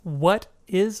What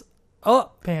is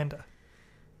up, Panda?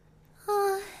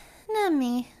 Oh, not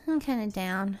me. I'm kind of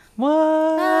down.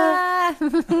 What? Man,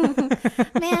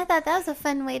 I thought that was a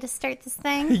fun way to start this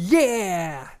thing.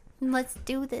 Yeah! Let's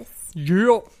do this.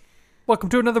 Yeah! Welcome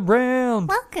to another round.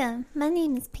 Welcome. My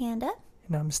name is Panda.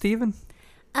 And I'm Stephen.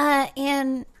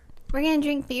 And we're going to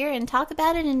drink beer and talk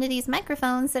about it into these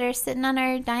microphones that are sitting on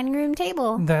our dining room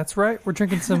table. That's right. We're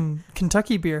drinking some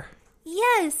Kentucky beer.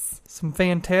 Yes. Some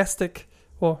fantastic...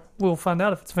 Well, we'll find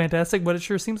out if it's fantastic, but it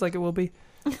sure seems like it will be.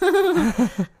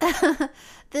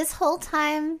 This whole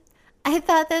time, I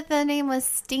thought that the name was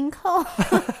Sinkhole.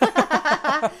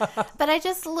 But I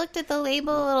just looked at the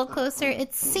label a little closer.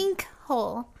 It's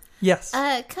Sinkhole. Yes.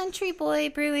 Country Boy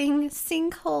Brewing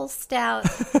Sinkhole Stout.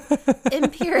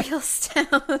 Imperial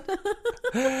Stout.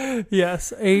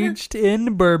 Yes. Aged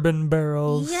in bourbon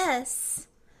barrels. Yes.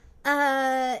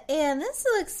 And this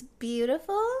looks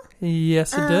beautiful.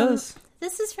 Yes, it does.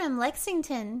 This is from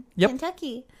Lexington, Yep.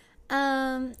 Kentucky.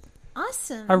 Awesome.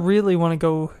 I really want to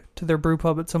go to their brew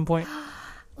pub at some point.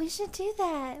 We should do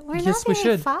that. We're Yes, not we very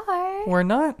should. far. We're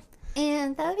not.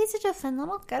 And that would be such a fun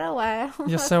little getaway.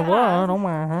 Yes, I would. Oh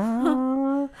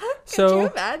my. Could you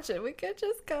imagine? We could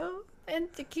just go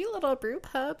into a cute little brew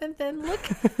pub and then look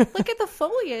at the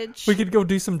foliage. We could go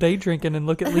do some day drinking and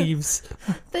look at leaves.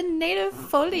 The native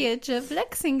foliage of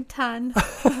Lexington.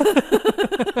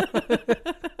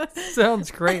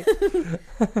 Sounds great.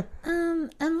 I'm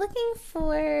looking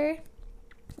for...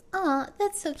 Oh,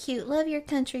 that's so cute. Love your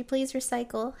country. Please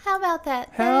recycle. How about that?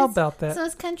 How about that? It's the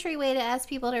most country way to ask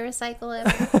people to recycle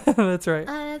ever. That's right.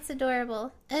 That's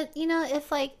adorable.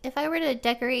 If I were to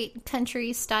decorate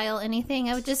country style anything,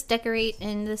 I would just decorate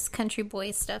in this country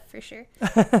boy stuff for sure.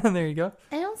 There you go.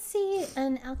 I don't see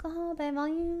an alcohol by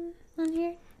volume on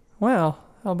here. Wow.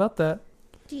 How about that?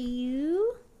 Do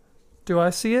you? Do I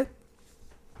see it?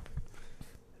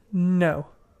 No.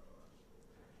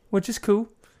 Which is cool.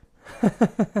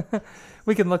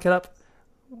 We can look it up.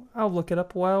 I'll look it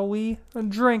up while we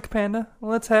drink, Panda.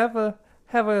 Let's have a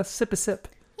sip.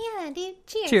 Yeah, dude.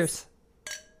 Cheers. Cheers.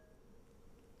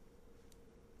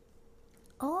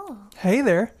 Oh. Hey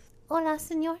there. Hola,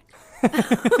 senor.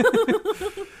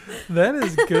 That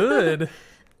is good.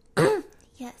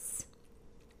 Yes.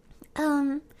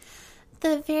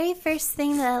 The very first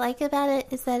thing that I like about it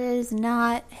is that it is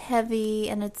not heavy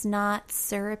and it's not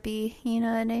syrupy. You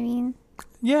know what I mean?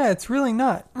 Yeah, it's really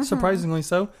not. Surprisingly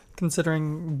so,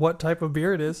 considering what type of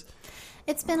beer it is.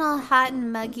 It's been all hot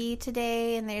and muggy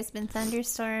today, and there's been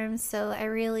thunderstorms, so I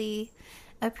really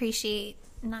appreciate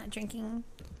not drinking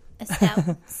a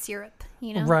stout syrup,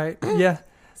 you know? Right, yeah.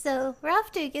 So we're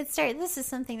off to a good start. This is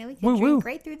something that we can drink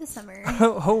right through the summer.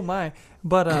 Oh my.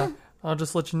 But I'll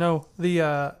just let you know, the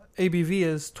ABV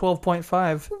is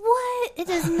 12.5. What? It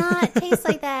does not taste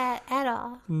like that at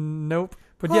all. Nope.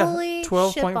 But Holy yeah,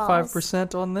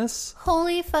 12.5% on this.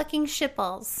 Holy fucking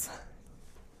shitballs.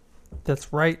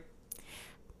 That's right.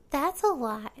 That's a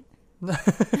lot.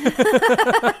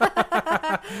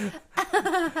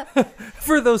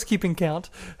 For those keeping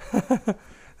count.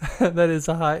 That is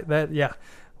a high. Yeah.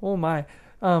 Oh my.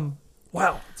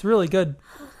 Wow, it's really good.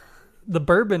 The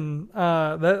bourbon,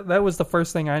 that was the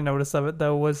first thing I noticed of it,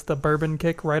 though, was the bourbon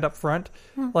kick right up front.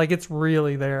 Like, it's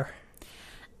really there.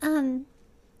 I'm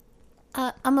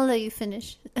gonna let you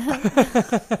finish.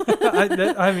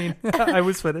 I mean, I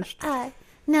was finished.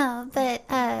 No, but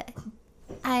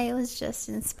I was just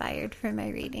inspired for my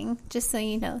reading. Just so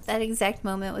you know, that exact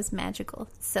moment was magical.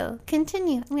 So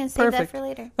continue. I'm going to save that for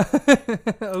later.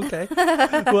 Okay.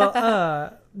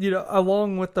 Well,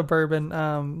 along with the bourbon,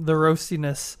 the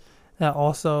roastiness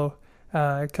also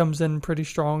comes in pretty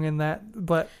strong in that.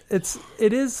 But it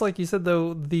is, like you said,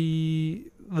 though,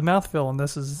 the mouthfeel on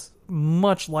this is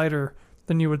much lighter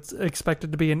than you would expect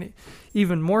it to be, and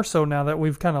even more so now that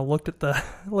we've kind of looked at the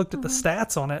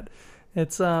stats on it.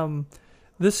 It's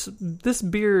this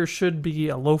beer should be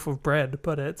a loaf of bread,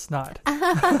 but it's not.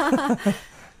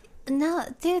 No,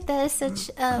 dude, that is such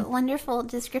a wonderful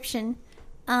description.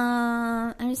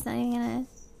 I'm just not even gonna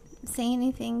say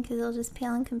anything because it'll just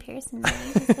pale in comparison.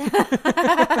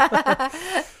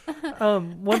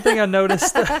 One thing I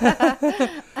noticed,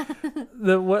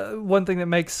 one thing that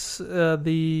makes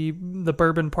the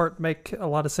bourbon part make a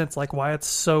lot of sense, like why it's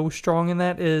so strong in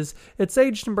that, is it's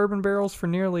aged in bourbon barrels for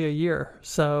nearly a year.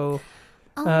 So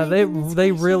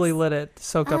they really let it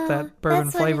soak up that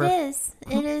bourbon flavor. What it is.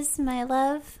 It is my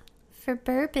love for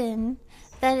bourbon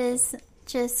that is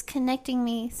just connecting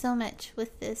me so much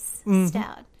with this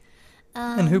stout.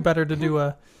 And who better to do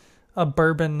a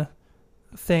bourbon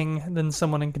thing than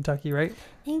someone in Kentucky, right?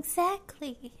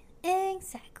 Exactly.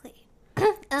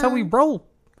 That's how we roll.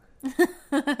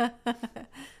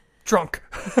 Drunk.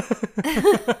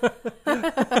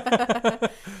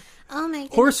 Oh my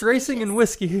goodness. Horse racing and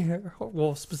whiskey.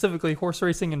 Well, specifically horse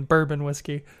racing and bourbon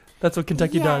whiskey. That's what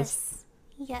Kentucky does.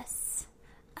 Yes.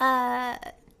 I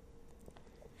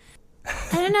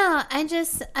don't know. I'm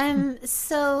just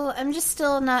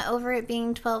still not over it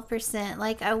being 12%.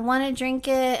 Like, I want to drink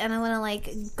it and I want to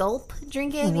like gulp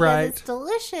drink it because it's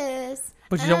delicious.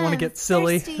 But you don't want to get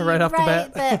silly right off the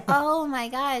bat. But oh my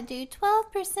god, dude,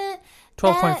 12%.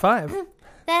 12.5.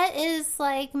 That is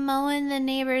like mowing the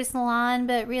neighbor's lawn,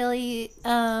 but really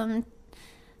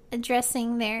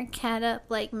dressing their cat up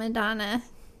like Madonna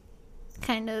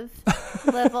kind of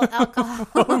level alcohol.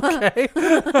 Okay.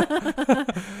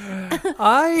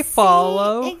 I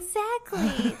follow. See,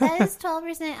 exactly. That is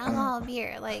 12% alcohol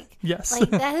beer. Like, yes. Like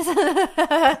that is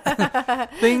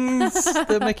things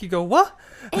that make you go, what?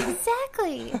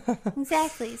 Exactly.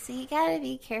 So you gotta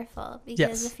be careful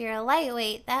because if you're a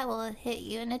lightweight, that will hit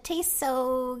you, and it tastes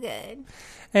so good.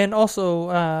 And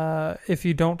also, if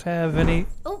you don't have any...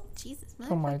 Oh, Jesus,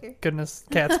 motherfucker. Oh my goodness,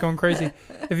 cat's going crazy.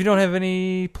 If you don't have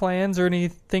any plans or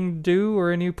anything to do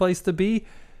or any place to be,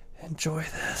 enjoy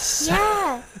this.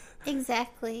 Yeah,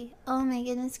 exactly. Oh my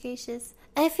goodness gracious.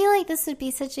 I feel like this would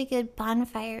be such a good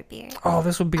bonfire beer. Oh,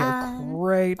 this would be a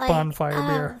great bonfire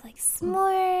beer. Like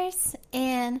s'mores,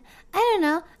 and I don't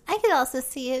know. I could also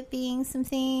see it being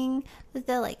something with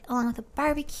along with a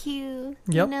barbecue.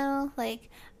 Yep. You know,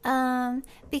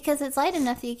 because it's light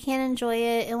enough that you can enjoy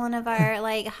it in one of our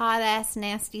like hot ass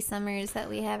nasty summers that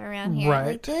we have around here. Right.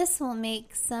 Like, this will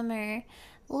make summer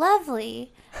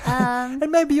lovely. And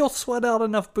maybe you'll sweat out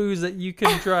enough booze that you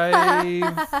can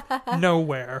drive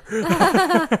nowhere.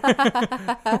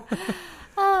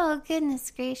 Oh,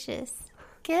 goodness gracious.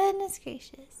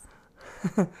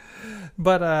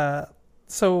 But,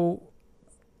 so,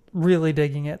 really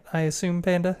digging it, I assume,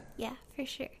 Panda? Yeah, for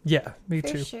sure. Yeah, me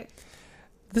too. For sure.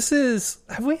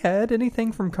 Have we had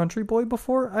anything from Country Boy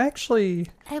before? I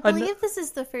believe this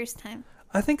is the first time.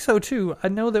 I think so too. I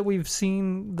know that we've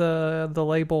seen the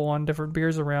label on different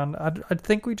beers around. I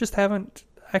think we just haven't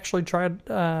actually tried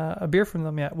a beer from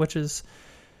them yet, which is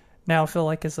now I feel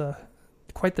like is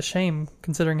quite the shame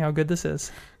considering how good this is.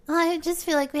 I just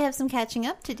feel like we have some catching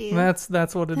up to do.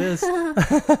 That's what it is.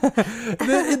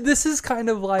 This is kind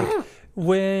of like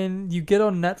when you get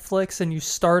on Netflix and you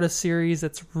start a series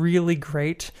that's really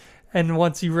great, and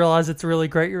once you realize it's really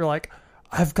great, you're like,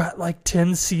 I've got like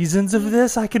 10 seasons of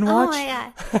this I can watch. Oh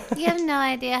my god. You have no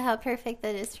idea how perfect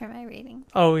that is for my rating.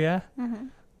 Oh yeah? Mm-hmm.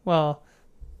 Well,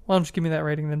 why don't you give me that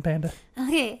rating then, Panda?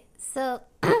 Okay, so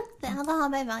the alcohol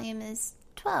by volume is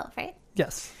 12, right?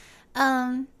 Yes.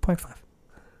 0.5.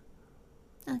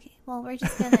 Okay, well we're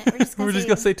just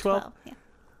gonna say 12.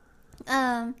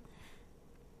 Yeah.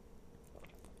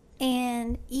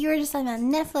 And you were just talking about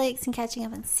Netflix and catching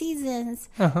up on seasons.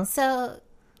 Uh-huh. So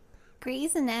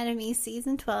Grey's Anatomy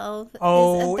season 12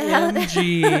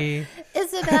 OMG.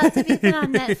 is about to be put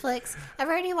on Netflix. I've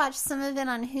already watched some of it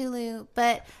on Hulu,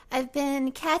 but I've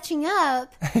been catching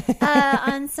up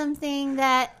on something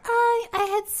that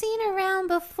I had seen around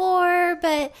before,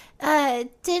 but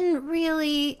didn't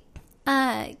really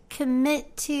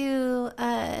commit to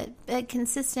a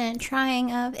consistent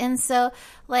trying of. And so,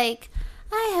 like,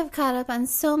 I have caught up on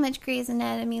so much Grey's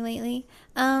Anatomy lately.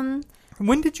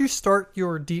 When did you start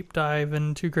your deep dive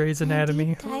into Grey's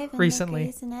Anatomy recently?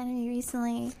 Grey's Anatomy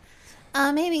recently.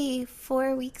 Maybe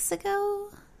 4 weeks ago.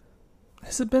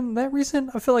 Has it been that recent?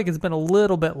 I feel like it's been a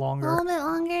little bit longer. A little bit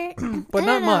longer. But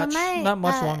not much. Not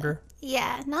much longer.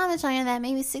 Yeah, not much longer than that.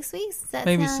 Maybe 6 weeks?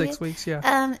 Maybe 6 weeks,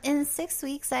 yeah. In 6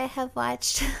 weeks, I have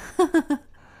watched...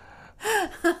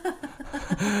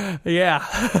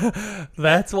 Yeah.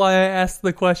 That's why I asked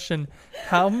the question.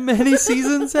 How many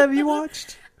seasons have you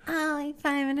watched? Like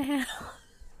 5.5.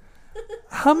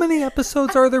 How many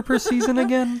episodes are there per season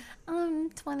again?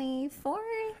 24,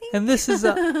 I think. And this is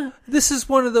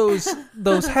one of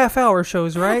those half-hour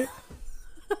shows, right?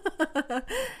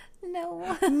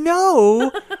 No.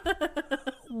 No?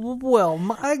 Well,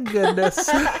 my goodness.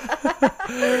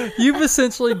 You've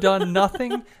essentially done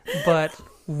nothing but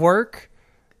work,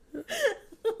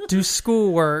 do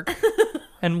schoolwork,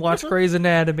 and watch Grey's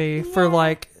Anatomy for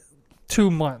like 2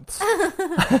 months.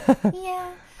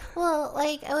 Yeah. Well,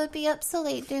 like, I would be up so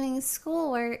late doing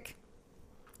schoolwork.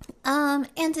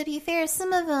 And to be fair,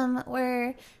 some of them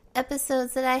were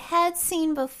episodes that I had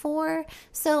seen before.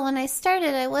 So when I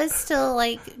started, I was still,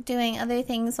 like, doing other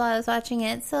things while I was watching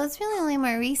it. So it's really only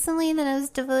more recently that I was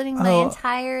devoting my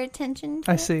entire attention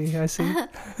to it. I see. Yeah.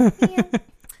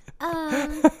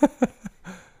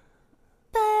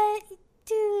 But,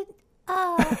 dude,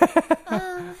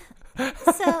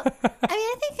 so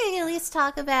always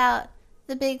talk about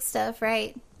the big stuff,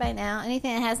 right? By now,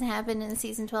 anything that hasn't happened in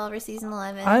season 12 or season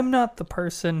 11. I'm not the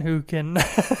person who can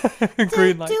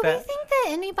agree like do that. Do we think that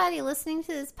anybody listening to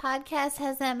this podcast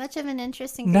has that much of an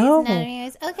interest in No.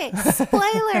 Grey's Anatomy? Okay,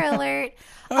 spoiler alert.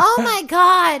 Oh my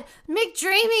God,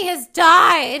 McDreamy has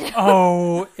died.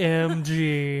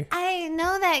 OMG. I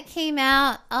know that came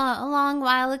out a long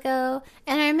while ago,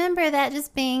 and I remember that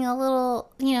just being a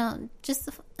little, just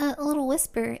a little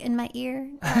whisper in my ear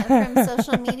from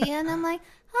social media, and I'm like,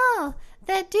 oh,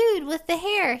 that dude with the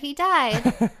hair, he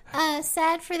died.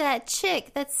 Sad for that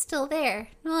chick that's still there.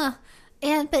 Ugh.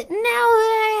 But now that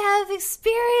I have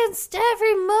experienced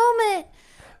every moment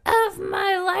of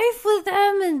my life with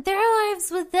them and their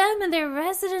lives with them and their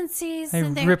residencies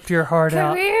and their ripped your heart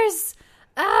careers.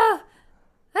 But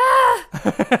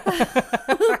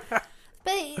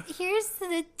here's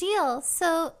the deal.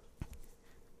 So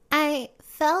I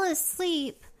fell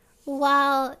asleep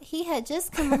while he had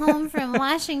just come home from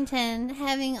Washington,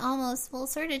 having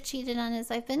sort of cheated on his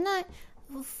wife, but not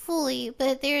fully.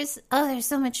 But there's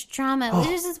so much drama. Oh.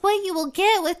 This is what you will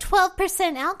get with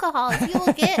 12% alcohol. You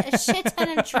will get a shit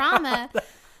ton of drama.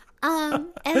 And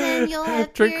then you'll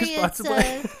have periods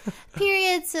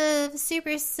of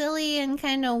super silly and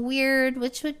kind of weird,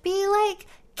 which would be like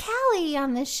Callie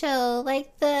on the show,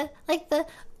 like the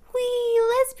wee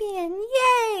lesbian,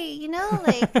 yay,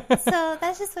 so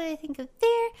that's just what I think of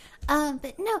there.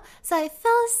 But no, so I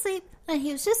fell asleep and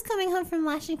he was just coming home from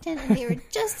Washington and they were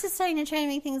just deciding to try to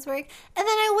make things work. And then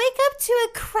I wake up to a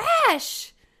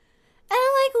crash. And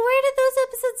I'm like, where did those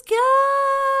episodes go?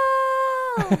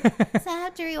 So I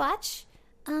have to rewatch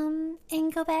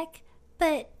and go back.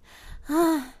 But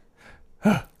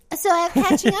so I have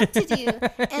catching up to do,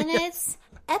 and it's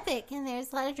epic, and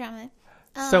there's a lot of drama.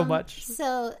 So much.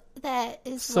 So that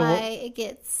is why it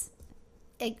gets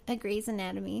a Grey's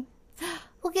Anatomy.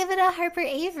 We'll give it a Harper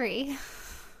Avery,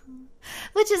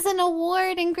 which is an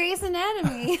award in Grey's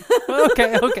Anatomy.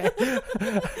 Okay.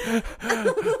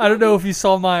 I don't know if you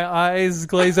saw my eyes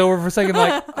glaze over for a second,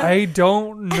 like, I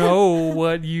don't know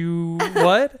what?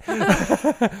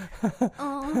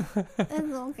 Oh,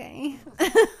 it's okay.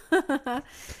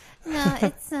 No,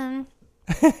 it's,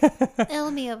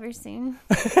 it'll be over soon.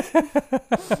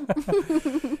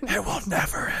 It will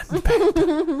never end,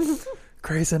 Panda.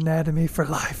 Grey's Anatomy for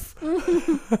life. I'm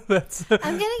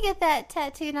gonna get that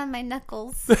tattooed on my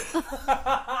knuckles.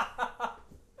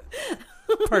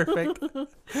 Perfect.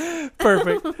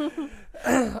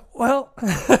 Well,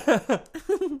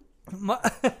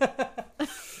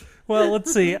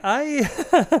 let's see. I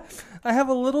have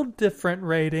a little different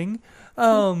rating.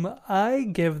 I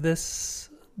give this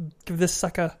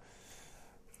sucker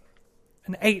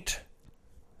an 8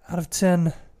 out of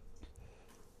 10.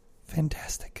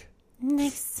 Fantastic.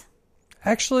 Nice.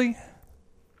 Actually,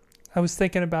 I was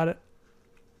thinking about it.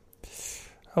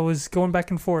 I was going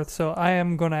back and forth, so I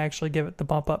am going to actually give it the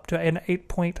bump up to an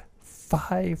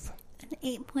 8.5. An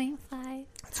 8.5.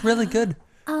 It's really good.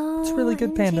 Oh, it's really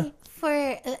good, Panda.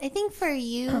 I think for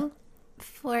you,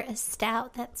 for a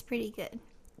stout, that's pretty good.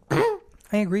 I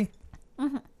agree.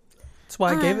 Mm-hmm. That's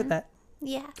why I gave it that.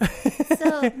 Yeah.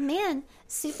 So, man,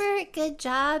 super good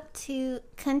job to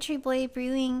Country Boy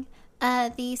Brewing,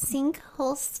 the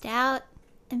Sinkhole Stout,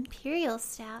 Imperial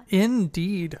Stout.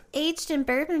 Indeed. Aged in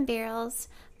bourbon barrels,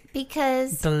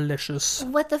 because... Delicious.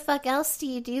 What the fuck else do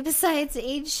you do besides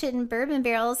age shit in bourbon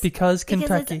barrels? Because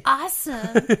Kentucky. It's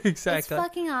awesome. Exactly. It's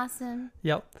fucking awesome.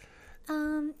 Yep.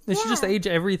 They should just age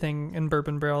everything in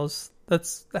bourbon barrels.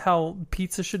 That's how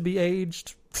pizza should be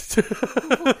aged.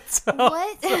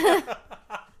 What?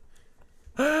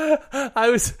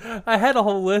 I had a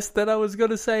whole list that I was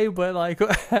going to say, but like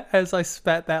as I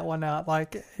spat that one out,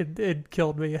 like it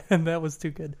killed me, and that was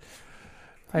too good.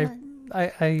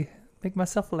 I make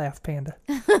myself laugh, Panda.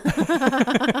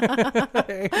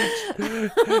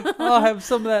 I'll have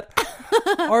some of that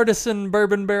artisan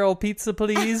bourbon barrel pizza,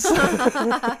 please.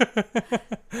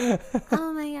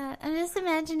 Oh my god. I'm just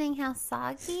imagining how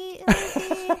soggy it would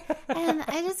be. And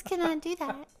I just cannot do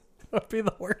that. That would be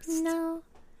the worst. No.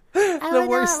 The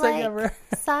worst thing ever.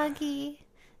 Soggy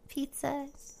pizza.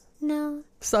 No.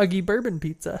 Soggy bourbon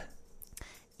pizza.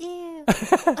 Ew.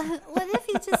 What if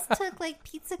you just took like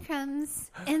pizza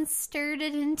crumbs and stirred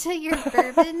it into your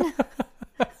bourbon?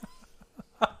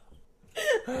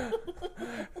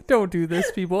 Don't do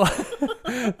this, people.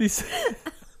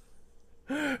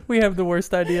 We have the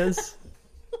worst ideas.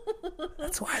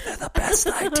 That's why they're the best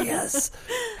ideas.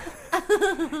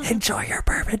 Enjoy your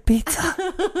bourbon pizza.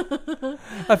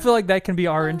 I feel like that can be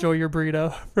our enjoy your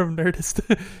burrito from Nerdist.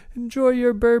 Enjoy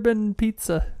your bourbon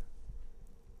pizza.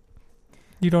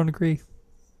 You don't agree?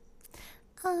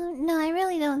 Oh, no, I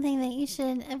really don't think that you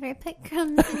should ever put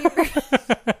crumbs in your bourbon.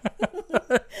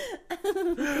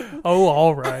 Oh,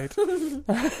 all right.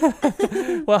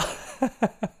 Well,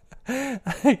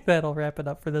 I think that'll wrap it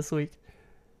up for this week.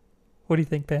 What do you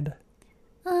think, Panda?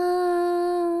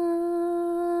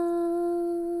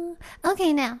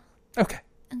 Okay, now. Okay.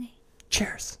 Okay.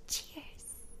 Cheers. Cheers.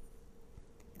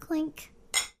 Clink.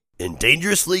 and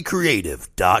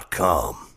dangerouslycreative.com.